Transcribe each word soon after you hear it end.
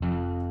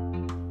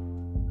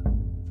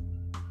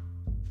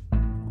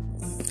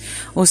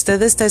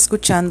Usted está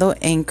escuchando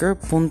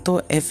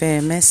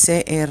Anchor.fm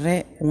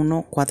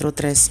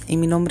CR143 y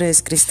mi nombre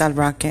es Crystal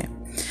Rocket.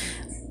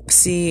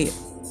 Sí,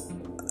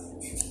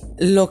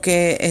 lo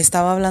que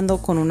estaba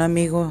hablando con un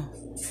amigo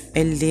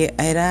el día,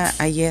 era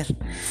ayer.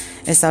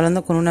 Estaba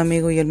hablando con un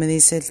amigo y él me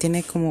dice, él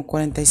tiene como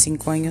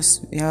 45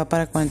 años, ya va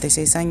para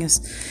 46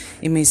 años,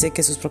 y me dice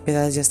que sus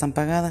propiedades ya están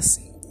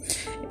pagadas.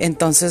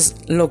 Entonces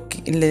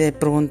le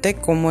pregunté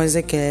cómo es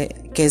de qué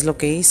es lo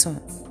que hizo.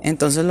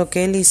 Entonces lo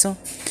que él hizo,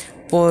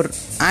 por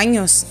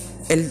años,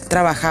 él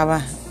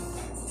trabajaba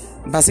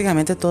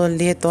básicamente todo el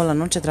día y toda la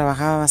noche,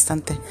 trabajaba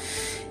bastante.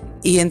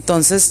 Y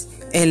entonces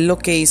él lo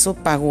que hizo,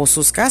 pagó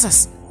sus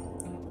casas.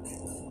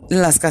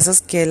 Las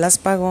casas que él las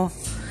pagó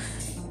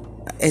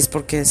es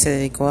porque se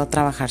dedicó a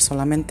trabajar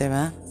solamente,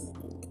 ¿verdad?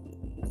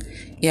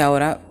 Y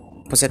ahora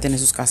pues ya tiene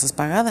sus casas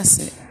pagadas.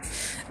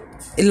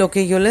 Lo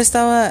que yo le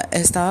estaba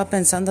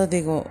pensando,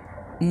 digo,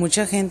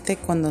 mucha gente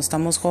cuando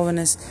estamos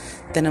jóvenes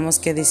tenemos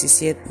que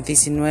 17,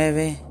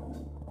 19,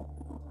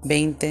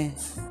 20,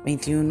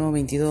 21,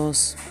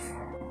 22,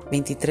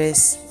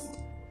 23,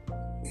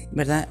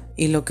 ¿verdad?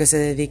 Y lo que se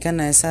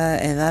dedican a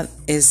esa edad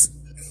es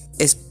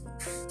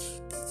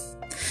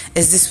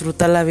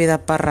disfrutar la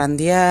vida,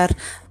 parrandear,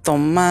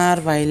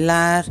 tomar,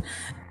 bailar,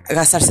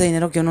 gastarse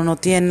dinero que uno no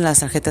tiene,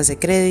 las tarjetas de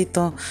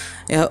crédito.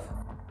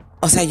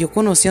 O sea, yo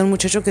conocí a un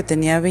muchacho que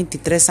tenía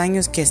 23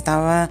 años que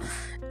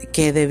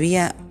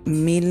debía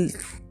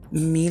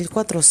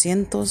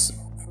 1,400,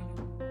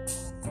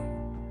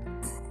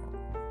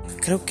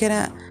 creo que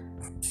era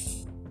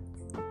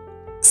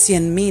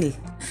 100,000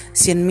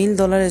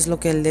 dólares lo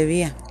que él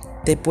debía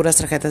de puras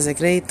tarjetas de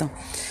crédito.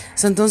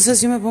 Entonces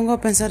yo me pongo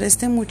a pensar,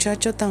 este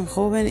muchacho tan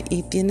joven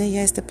y tiene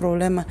ya este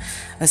problema.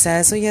 O sea,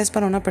 eso ya es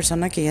para una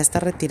persona que ya está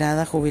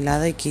retirada,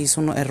 jubilada y que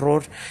hizo un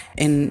error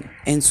en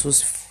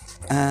sus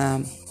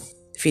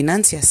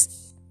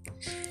finanzas.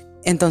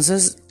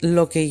 Entonces,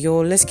 lo que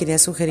yo les quería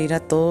sugerir a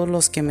todos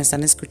los que me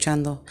están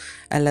escuchando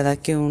a la edad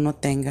que uno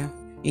tenga,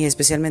 y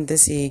especialmente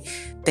si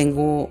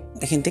tengo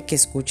gente que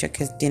escucha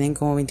que tienen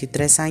como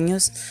 23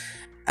 años,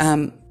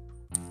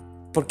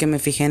 porque me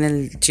fijé en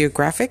el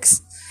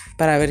Geographics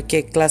para ver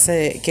qué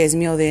es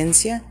mi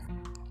audiencia.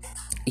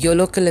 Yo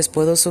lo que les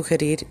puedo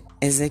sugerir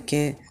es de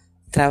que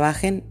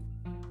trabajen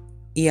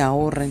y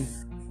ahorren.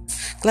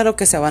 Claro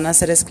que se van a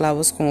hacer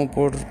esclavos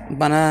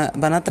van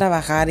a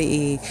trabajar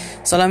y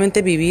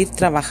solamente vivir,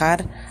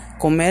 trabajar,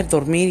 comer,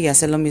 dormir y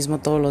hacer lo mismo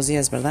todos los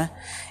días, ¿verdad?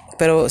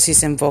 Pero si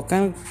se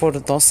enfocan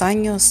por 2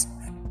 años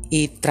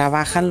y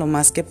trabajan lo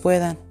más que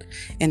puedan,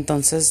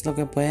 entonces lo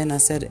que pueden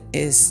hacer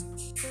es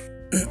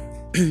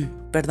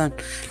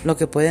lo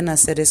que pueden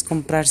hacer es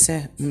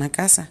comprarse una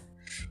casa.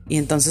 Y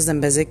entonces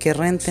en vez de que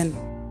renten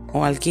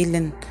o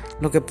alquilen,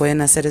 lo que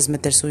pueden hacer es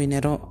meter su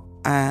dinero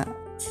a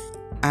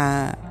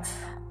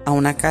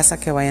una casa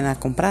que vayan a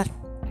comprar.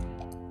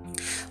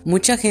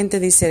 Mucha gente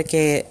dice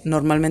que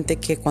normalmente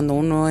que cuando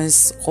uno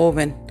es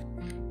joven,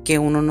 que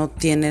uno no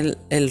tiene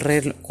el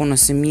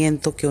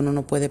reconocimiento, que uno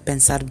no puede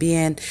pensar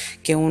bien,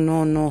 que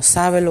uno no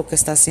sabe lo que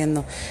está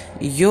haciendo.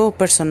 Yo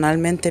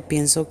personalmente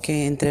pienso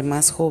que entre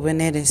más joven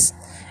eres,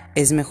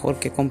 es mejor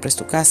que compres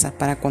tu casa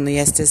para cuando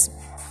ya estés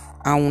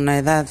a una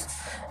edad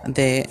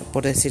de,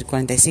 por decir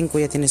 45,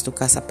 ya tienes tu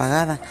casa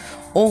pagada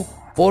o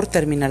por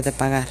terminar de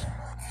pagar.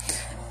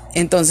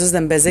 Entonces,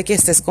 en vez de que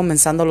estés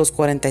comenzando a los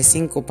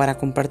 45 para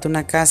comprarte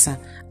una casa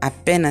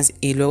apenas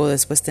y luego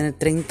después tener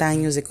 30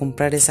 años de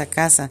comprar esa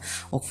casa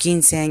o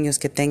 15 años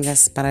que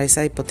tengas para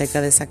esa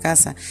hipoteca de esa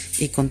casa,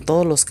 y con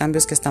todos los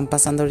cambios que están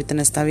pasando ahorita en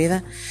esta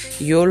vida,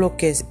 yo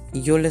les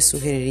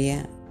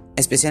sugeriría,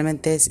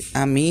 especialmente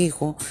a mi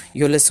hijo,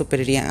 yo les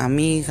sugeriría a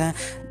mi hija,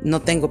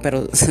 no tengo,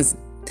 pero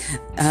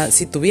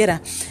si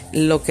tuviera,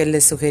 lo que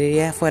les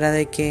sugeriría fuera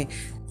de que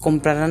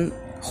compraran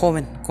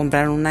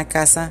una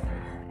casa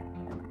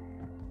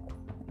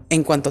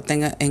en cuanto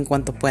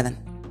puedan.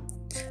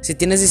 Si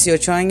tienes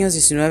 18 años,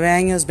 19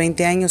 años,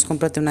 20 años,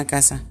 cómprate una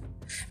casa.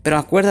 Pero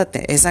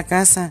acuérdate, esa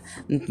casa,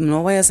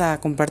 no vayas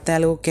a comprarte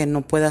algo que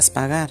no puedas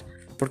pagar,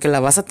 porque la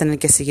vas a tener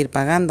que seguir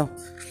pagando.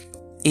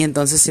 Y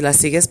entonces si la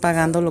sigues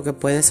pagando, lo que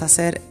puedes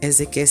hacer es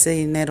de que ese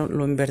dinero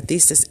lo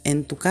invertiste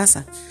en tu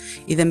casa.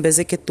 Y en vez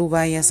de que tú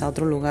vayas a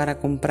otro lugar a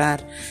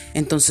comprar,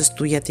 entonces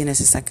tú ya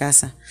tienes esa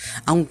casa.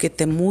 Aunque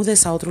te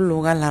mudes a otro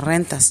lugar, la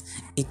rentas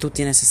y tú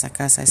tienes esa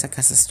casa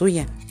es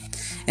tuya.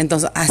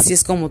 Entonces así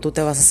es como tú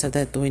te vas a hacer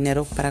de tu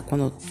dinero para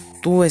cuando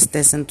tú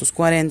estés en tus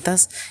 40,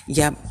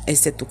 ya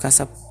esté tu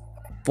casa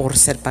por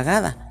ser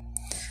pagada.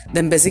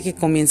 En vez de que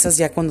comienzas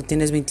ya cuando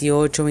tienes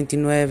 28,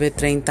 29,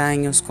 30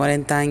 años,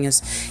 40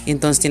 años, y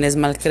entonces tienes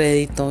mal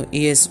crédito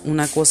y es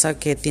una cosa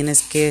que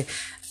tienes que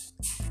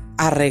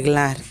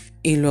arreglar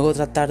y luego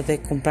tratar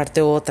de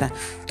comprarte otra.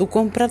 Tú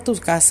compras tu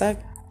casa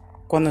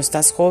cuando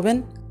estás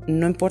joven,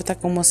 no importa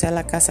cómo sea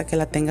la casa que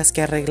la tengas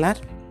que arreglar,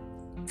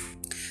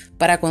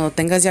 para cuando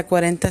tengas ya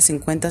 40,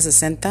 50,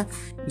 60,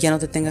 ya no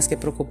te tengas que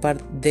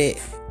preocupar de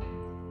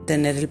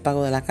tener el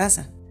pago de la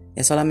casa,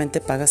 ya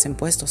solamente pagas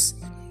impuestos.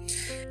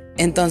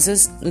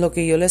 Entonces, lo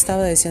que yo le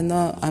estaba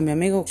diciendo a mi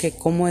amigo, que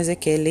cómo es de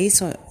que él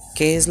hizo,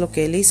 qué es lo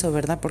que él hizo,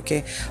 ¿verdad?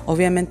 Porque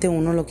obviamente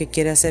uno lo que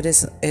quiere hacer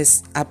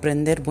es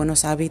aprender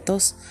buenos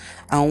hábitos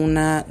a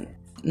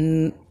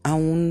a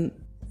un,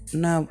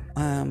 una,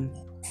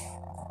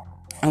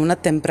 a una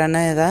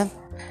temprana edad,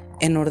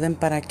 en orden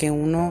para que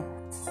uno,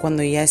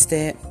 cuando ya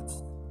esté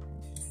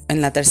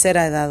en la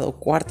tercera edad o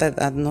cuarta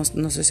edad, no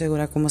estoy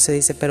segura cómo se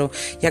dice, pero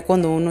ya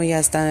cuando uno ya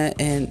está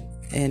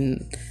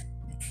en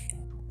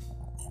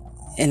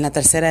la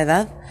tercera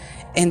edad,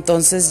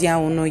 entonces ya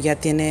uno ya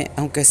tiene,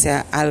 aunque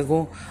sea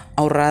algo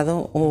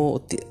ahorrado,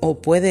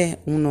 o puede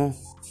uno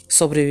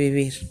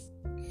sobrevivir,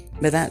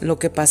 ¿verdad? Lo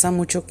que pasa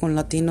mucho con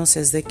latinos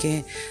es de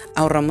que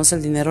ahorramos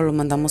el dinero, lo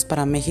mandamos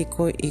para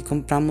México y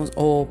compramos,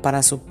 o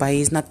para su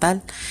país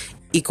natal,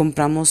 y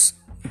compramos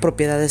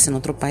propiedades en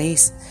otro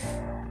país.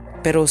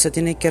 Pero usted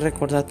tiene que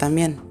recordar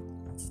también,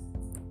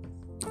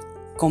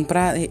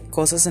 compra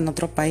cosas en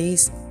otro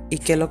país, y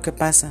 ¿qué es lo que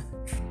pasa?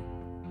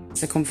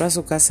 Se compra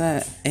su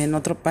casa en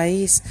otro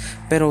país,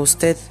 pero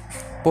usted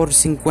por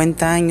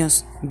 50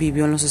 años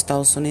vivió en los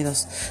Estados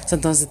Unidos.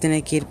 Entonces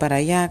tiene que ir para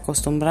allá,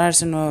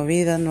 acostumbrarse, nueva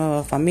vida,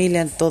 nueva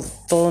familia,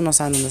 todo no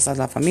sabe dónde está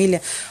la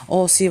familia.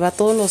 O si va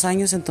todos los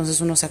años,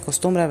 entonces uno se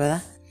acostumbra,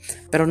 ¿verdad?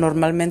 Pero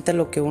normalmente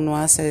lo que uno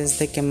hace es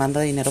de que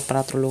manda dinero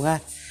para otro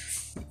lugar.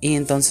 Y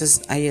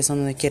entonces ahí es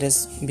donde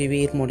quieres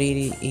vivir,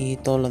 morir y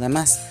todo lo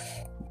demás.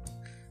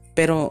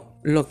 Pero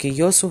lo que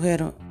yo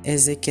sugiero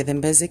es de que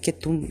en vez de que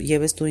tú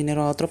lleves tu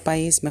dinero a otro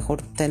país,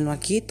 mejor tenlo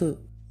aquí,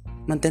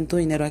 mantén tu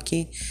dinero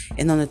aquí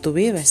en donde tú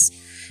vives.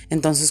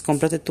 Entonces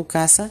cómprate tu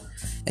casa,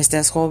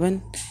 estés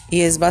joven,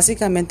 y es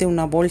básicamente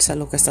una bolsa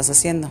lo que estás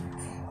haciendo.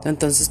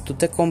 Entonces tú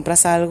te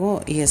compras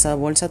algo y esa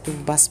bolsa tú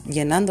vas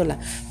llenándola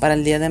para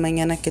el día de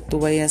mañana que tú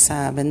vayas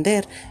a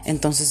vender.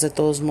 Entonces de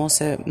todos modos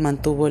se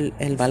mantuvo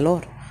el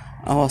valor,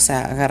 o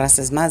sea,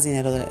 agarraste más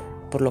dinero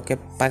por lo que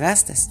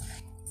pagaste.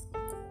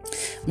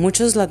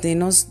 Muchos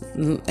latinos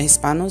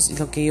hispanos,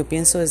 lo que yo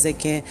pienso es de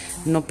que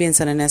no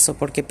piensan en eso,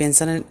 porque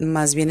piensan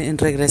más bien en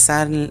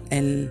regresar,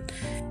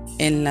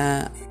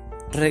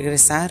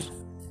 regresar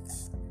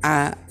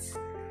a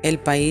el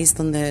país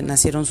donde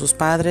nacieron sus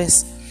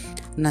padres,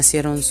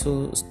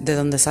 de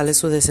donde sale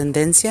su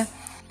descendencia.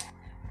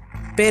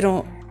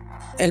 Pero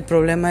el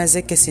problema es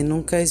de que si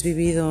nunca has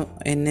vivido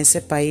en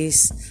ese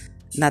país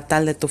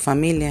natal de tu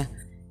familia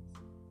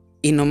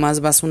y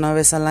nomás vas una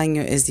vez al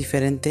año, es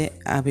diferente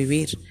a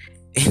vivir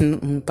en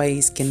un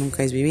país que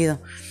nunca has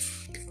vivido.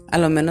 A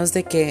lo menos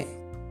de que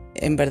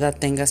en verdad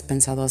tengas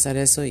pensado hacer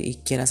eso y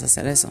quieras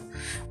hacer eso.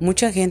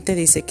 Mucha gente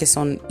dice que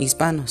son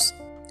hispanos,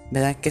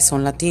 ¿verdad? Que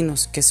son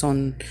latinos, que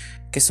son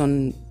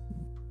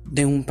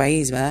de un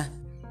país, ¿verdad?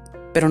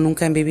 Pero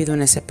nunca han vivido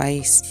en ese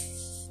país.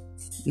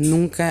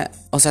 Nunca,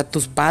 o sea,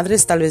 tus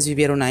padres tal vez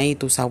vivieron ahí,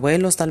 tus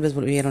abuelos tal vez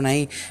vivieron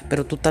ahí,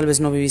 pero tú tal vez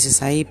no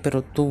viviste ahí,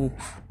 pero tú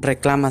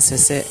reclamas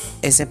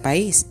ese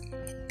país.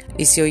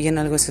 Y si oyen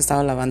algo es que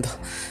estaba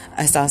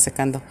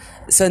secando.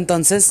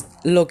 Entonces,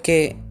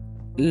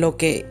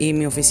 y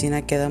mi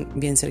oficina queda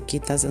bien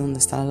cerquita de donde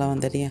está la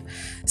lavandería.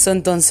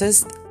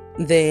 Entonces,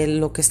 de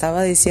lo que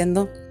estaba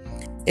diciendo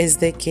es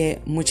de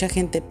que mucha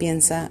gente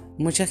piensa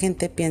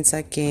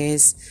que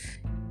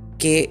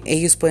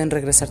ellos pueden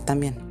regresar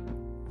también,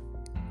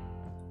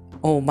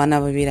 o van a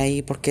vivir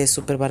ahí porque es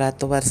súper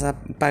barato, vas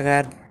a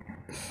pagar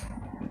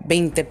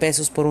 20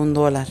 pesos por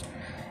 $1.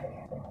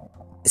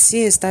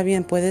 Sí, está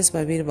bien, puedes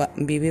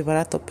vivir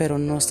barato, pero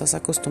no estás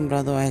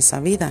acostumbrado a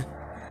esa vida.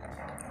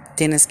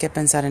 Tienes que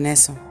pensar en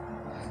eso.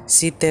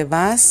 Si te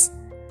vas,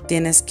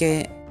 tienes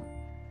que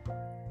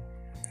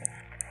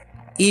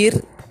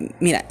ir.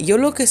 Mira, yo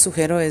lo que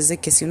sugiero es de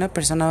que si una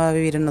persona va a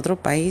vivir en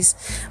otro país,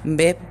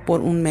 ve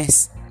por un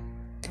mes,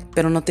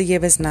 pero no te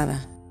lleves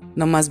nada.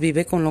 Nomás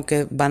vive con lo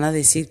que van a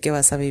decir que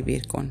vas a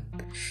vivir con.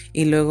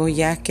 Y luego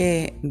ya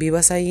que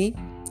vivas allí,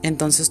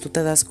 entonces tú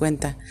te das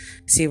cuenta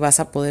si vas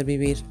a poder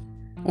vivir.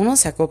 Uno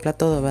se acopla a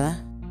todo,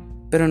 ¿verdad?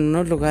 Pero en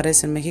unos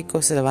lugares en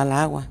México se le va el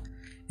agua.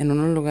 En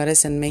unos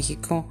lugares en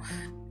México,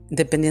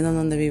 dependiendo de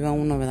dónde viva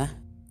uno, ¿verdad?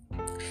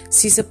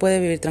 Sí se puede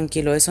vivir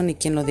tranquilo, eso ni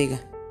quien lo diga.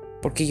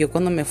 Porque yo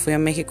cuando me fui a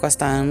México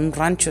hasta en un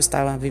rancho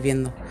estaba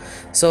viviendo.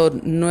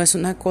 No es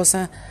una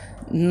cosa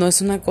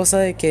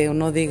de que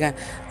uno diga,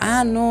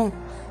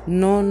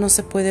 no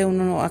se puede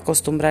uno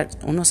acostumbrar.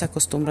 Uno se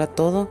acostumbra a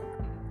todo.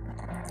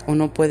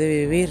 Uno puede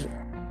vivir.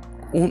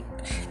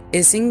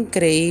 Es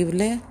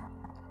increíble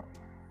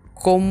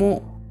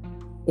cómo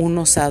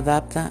uno se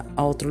adapta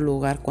a otro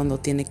lugar cuando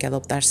tiene que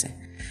adoptarse,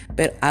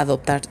 pero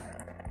adoptar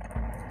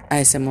a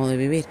ese modo de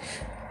vivir.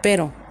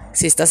 Pero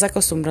si estás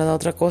acostumbrado a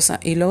otra cosa,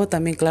 y luego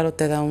también, claro,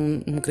 te da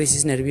un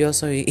crisis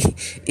nervioso y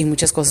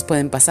muchas cosas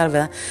pueden pasar,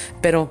 ¿verdad?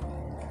 Pero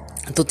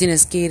tú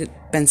tienes que ir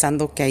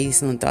pensando que ahí es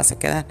donde te vas a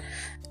quedar.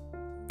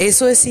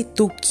 Eso es si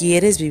tú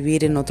quieres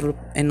vivir en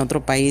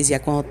otro país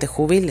ya cuando te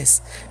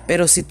jubiles.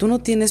 Pero si tú no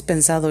tienes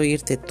pensado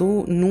irte,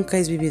 tú nunca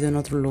has vivido en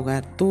otro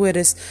lugar, tú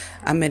eres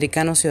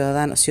americano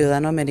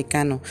ciudadano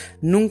americano,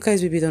 nunca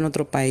has vivido en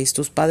otro país,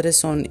 tus padres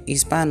son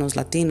hispanos,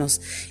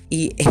 latinos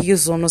y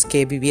ellos son los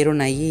que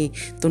vivieron allí,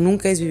 tú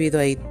nunca has vivido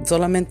ahí,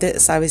 solamente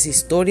sabes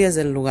historias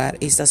del lugar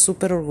y estás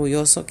súper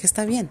orgulloso, que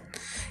está bien,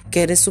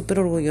 que eres súper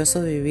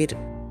orgulloso de vivir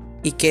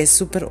y que es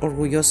súper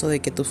orgulloso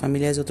de que tu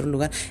familia es de otro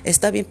lugar,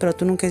 está bien, pero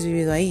tú nunca has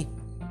vivido ahí.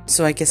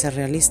 So hay que ser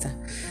realista.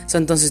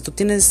 Entonces tú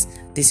tienes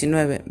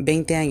 19,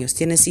 20 años,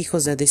 tienes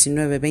hijos de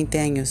 19, 20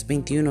 años,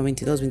 21,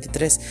 22,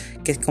 23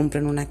 que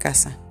compren una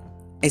casa.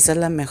 Esa es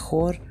la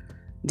mejor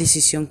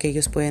decisión que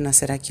ellos pueden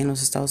hacer aquí en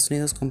los Estados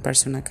Unidos,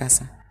 comprarse una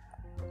casa.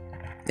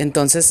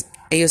 Entonces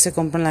ellos se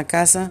compran la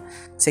casa,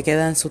 se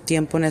quedan su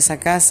tiempo en esa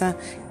casa.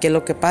 ¿Qué es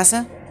lo que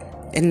pasa?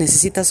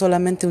 Necesitas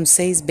solamente un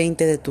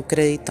 620 de tu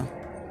crédito.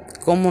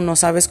 ¿Cómo no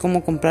sabes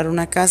cómo comprar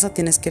una casa?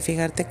 Tienes que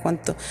fijarte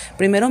cuánto.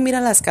 Primero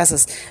mira las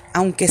casas.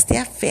 Aunque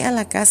esté fea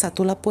la casa,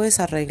 tú la puedes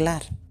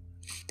arreglar.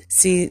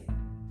 Si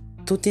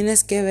tú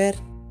tienes que ver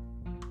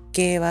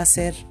qué va a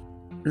ser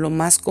lo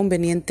más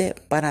conveniente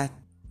para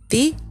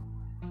ti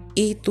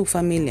y tu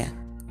familia.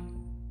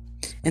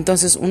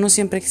 Entonces uno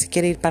siempre se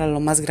quiere ir para lo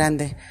más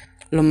grande,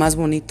 lo más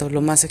bonito,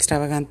 lo más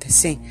extravagante,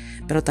 sí.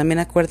 Pero también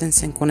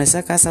acuérdense, con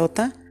esa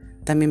casota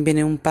también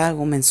viene un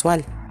pago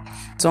mensual.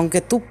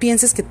 Aunque tú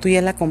pienses que tú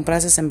ya la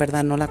compraste, en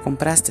verdad no la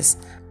compraste,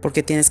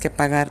 porque tienes que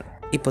pagar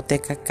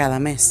hipoteca cada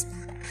mes.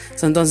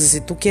 Entonces, si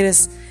tú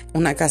quieres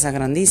una casa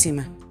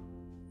grandísima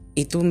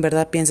y tú en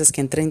verdad piensas que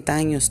en 30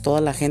 años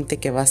toda la gente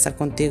que va a estar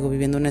contigo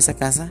viviendo en esa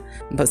casa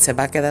se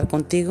va a quedar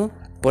contigo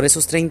por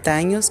esos 30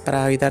 años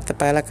para ayudarte a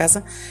pagar la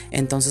casa,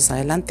 entonces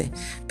adelante.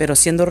 Pero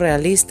siendo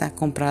realista,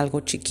 compra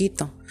algo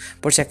chiquito,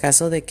 por si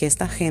acaso de que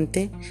esta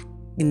gente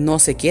no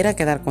se quiera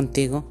quedar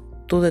contigo,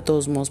 tú de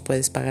todos modos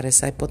puedes pagar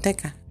esa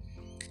hipoteca.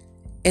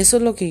 Eso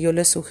es lo que yo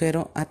les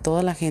sugiero a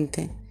toda la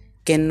gente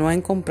que no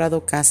han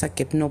comprado casa,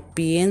 que no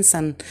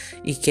piensan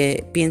y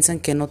que piensan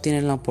que no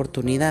tienen la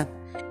oportunidad.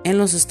 En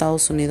los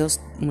Estados Unidos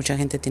mucha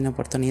gente tiene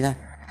oportunidad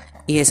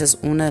y esa es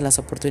una de las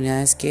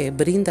oportunidades que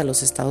brinda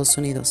los Estados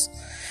Unidos.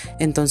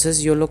 Entonces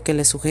yo lo que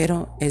les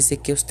sugiero es de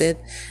que usted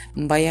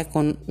vaya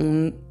con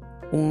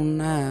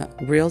una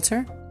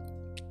realtor,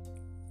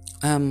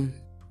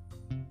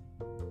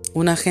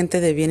 un agente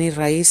de bienes y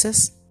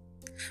raíces,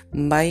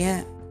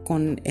 vaya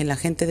con el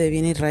agente de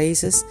bienes y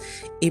raíces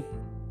y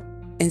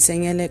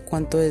enséñale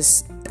cuánto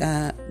es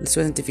su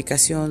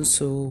identificación,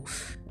 su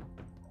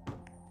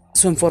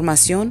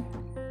información,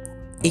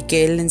 y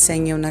que él le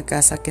enseñe una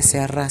casa que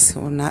sea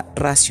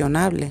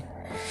racionable.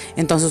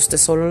 Entonces usted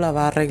solo la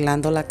va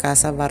arreglando la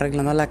casa,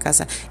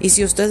 y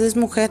si usted es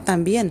mujer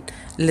también,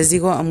 les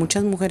digo a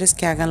muchas mujeres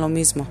que hagan lo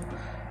mismo,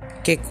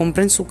 que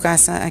compren su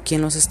casa aquí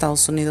en los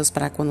Estados Unidos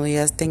para cuando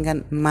ya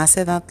tengan más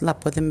edad la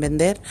pueden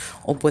vender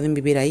o pueden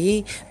vivir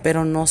allí,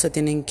 pero no se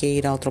tienen que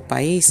ir a otro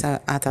país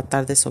a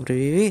tratar de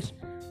sobrevivir.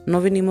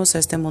 No vinimos a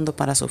este mundo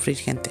para sufrir,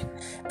 gente.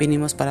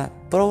 Vinimos para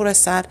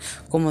progresar,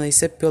 como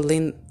dice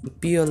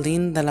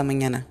Piolín de la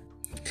mañana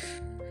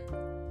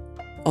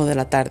o de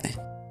la tarde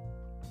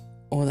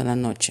o de la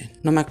noche,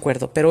 no me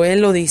acuerdo, pero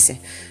él lo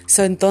dice.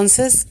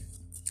 Entonces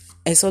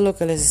eso es lo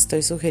que les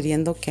estoy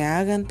sugiriendo que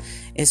hagan.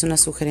 Es una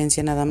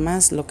sugerencia nada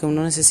más. Lo que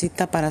uno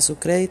necesita para su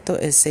crédito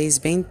es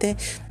 620.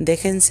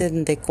 Déjense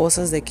de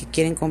cosas de que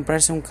quieren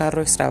comprarse un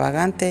carro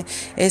extravagante.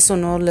 Eso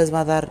no les va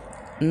a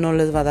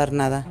dar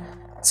nada.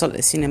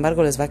 Sin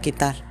embargo, les va a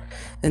quitar.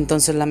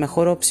 Entonces la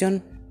mejor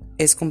opción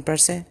es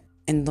comprarse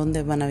en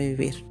donde van a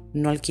vivir.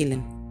 No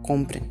alquilen,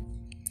 compren.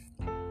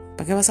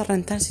 ¿Para qué vas a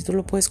rentar si tú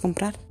lo puedes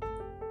comprar?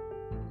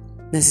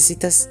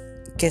 Necesitas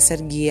que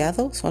ser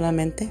guiado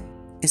solamente.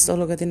 Esto es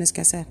lo que tienes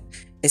que hacer,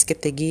 es que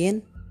te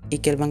guíen y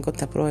que el banco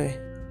te apruebe.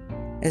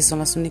 Esas son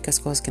las únicas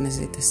cosas que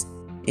necesites.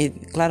 Y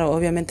claro,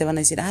 obviamente van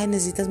a decir,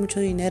 necesitas mucho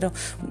dinero.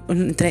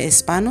 Entre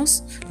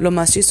hispanos, lo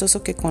más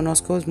chistoso que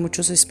conozco es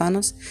muchos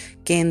hispanos,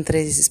 que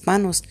entre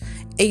hispanos,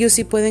 ellos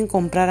sí pueden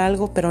comprar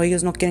algo, pero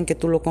ellos no quieren que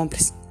tú lo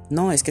compres.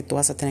 No, es que tú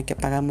vas a tener que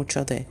pagar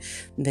mucho de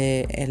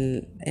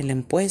el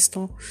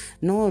impuesto.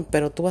 No,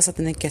 pero tú vas a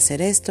tener que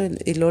hacer esto.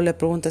 Y luego le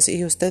preguntas,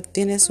 ¿y usted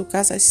tiene su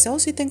casa? Y dice,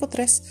 sí, tengo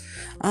 3.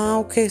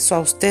 Ok, a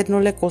usted no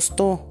le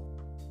costó.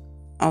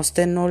 A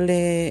usted no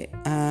le...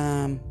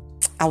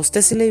 a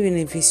usted sí le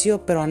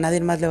benefició, pero a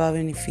nadie más le va a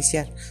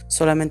beneficiar.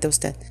 Solamente a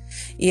usted.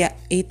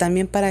 Y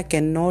también para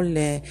que no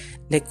le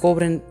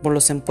cobren por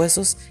los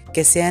impuestos,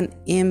 que sean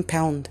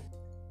impound.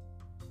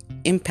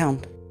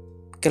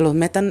 Que los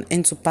metan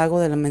en su pago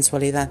de la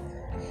mensualidad.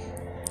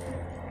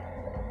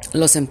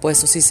 Los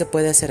impuestos sí se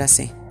puede hacer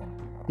así.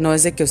 No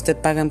es de que usted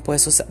pague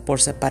impuestos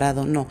por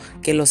separado, no.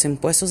 Que los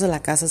impuestos de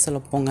la casa se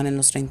lo pongan en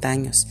los 30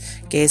 años.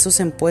 Que esos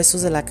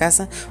impuestos de la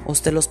casa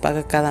usted los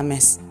paga cada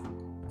mes.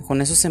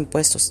 Con esos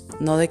impuestos.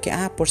 No de que,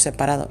 por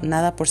separado.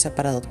 Nada por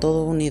separado,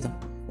 todo unido.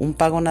 Un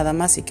pago nada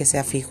más y que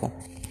sea fijo.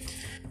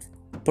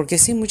 Porque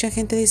sí, mucha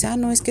gente dice,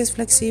 no, es que es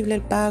flexible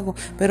el pago,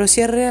 pero si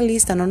es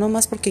realista, no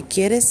nomás porque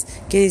quieres,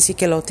 quiere decir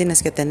que lo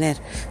tienes que tener.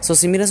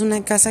 Si miras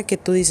una casa que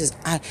tú dices,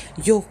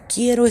 yo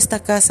quiero esta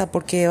casa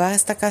porque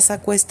esta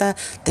casa cuesta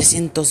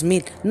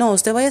 300,000. No,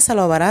 usted vaya a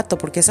lo barato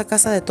porque esa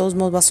casa de todos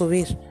modos va a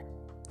subir.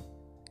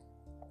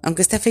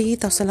 Aunque esté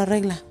feíta, usted la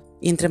arregla.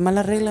 Y entre más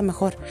la regla,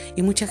 mejor.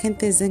 Y mucha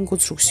gente es en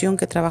construcción,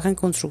 que trabaja en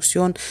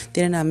construcción,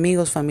 tienen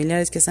amigos,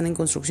 familiares que están en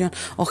construcción,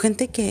 o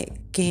gente que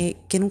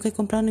nunca ha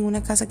comprado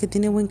ninguna casa, que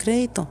tiene buen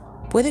crédito.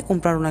 Puede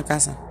comprar una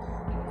casa.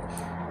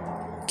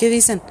 ¿Qué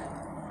dicen?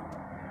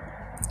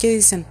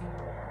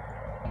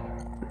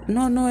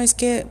 No, es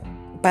que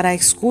para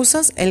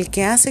excusas, el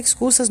que hace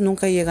excusas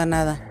nunca llega a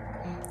nada.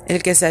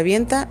 El que se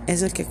avienta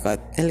es el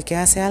que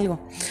hace algo.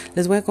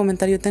 Les voy a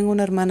comentar, yo tengo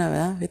una hermana,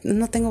 ¿verdad?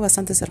 No tengo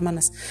bastantes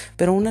hermanas,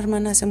 pero una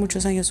hermana hace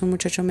muchos años, un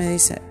muchacho me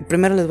dice,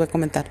 primero les voy a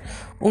comentar,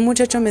 un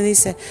muchacho me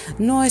dice,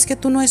 no, es que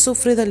tú no has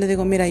sufrido. Le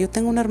digo, mira, yo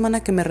tengo una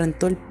hermana que me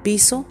rentó el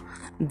piso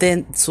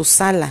de su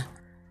sala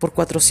por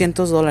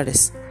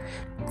 $400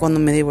 cuando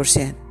me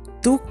divorcié.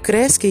 ¿Tú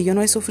crees que yo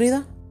no he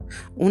sufrido?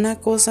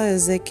 Una cosa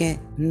es de que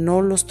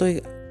no lo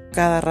estoy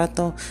cada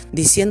rato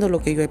diciendo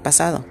lo que yo he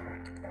pasado.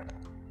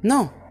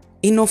 No.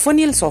 Y no fue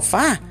ni el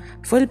sofá,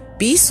 fue el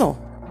piso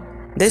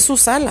de su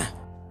sala.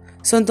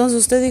 Entonces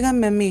usted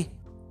dígame a mí,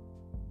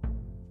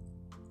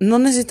 no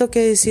necesito que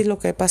decir lo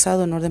que he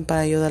pasado en orden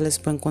para yo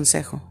darles buen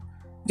consejo.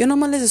 Yo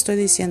nomás les estoy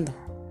diciendo,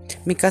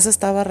 mi casa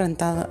estaba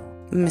rentada,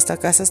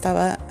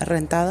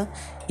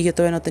 y yo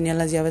todavía no tenía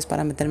las llaves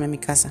para meterme en mi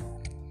casa.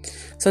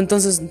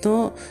 Entonces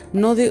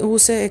no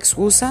use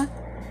excusa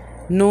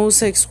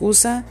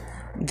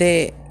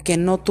de que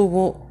no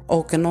tuvo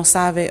o que no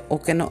sabe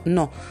o que no.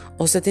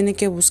 Usted tiene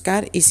que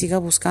buscar y siga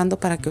buscando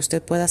para que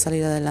usted pueda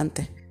salir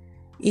adelante.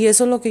 Y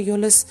eso es lo que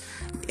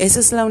esa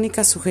es la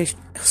única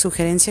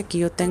sugerencia que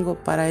yo tengo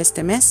para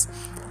este mes.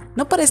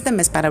 No para este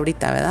mes, para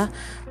ahorita, ¿verdad?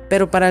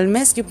 Pero para el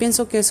mes yo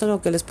pienso que eso es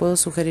lo que les puedo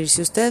sugerir.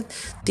 Si usted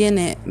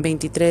tiene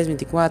 23,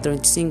 24,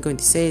 25,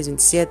 26,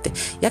 27,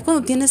 ya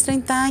cuando tienes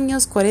 30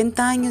 años,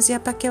 40 años,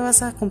 ya ¿para qué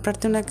vas a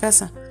comprarte una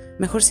casa?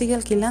 Mejor sigue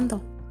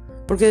alquilando.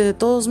 Porque de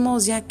todos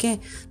modos, ya que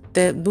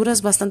te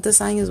duras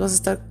bastantes años, vas a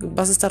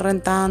estar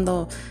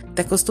rentando,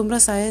 te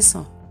acostumbras a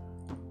eso.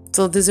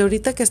 Desde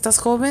ahorita que estás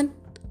joven,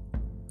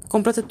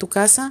 cómprate tu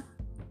casa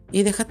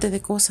y déjate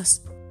de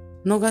cosas.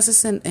 No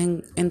gastes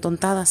en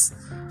tontadas.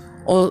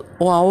 O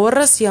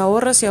ahorras y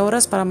ahorras y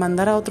ahorras para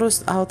mandar a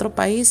otro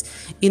país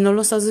y no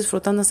lo estás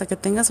disfrutando hasta que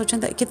tengas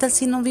 80. ¿Qué tal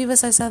si no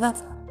vives a esa edad?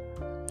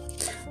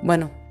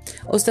 Bueno,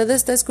 usted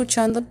está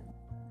escuchando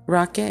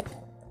Rocket,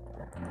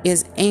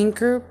 es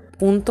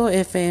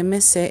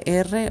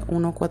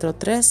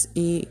Anchor.fm/CR143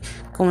 y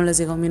como les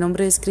digo, mi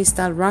nombre es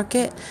Crystal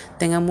Rocket.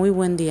 Tenga muy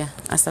buen día.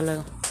 Hasta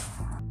luego.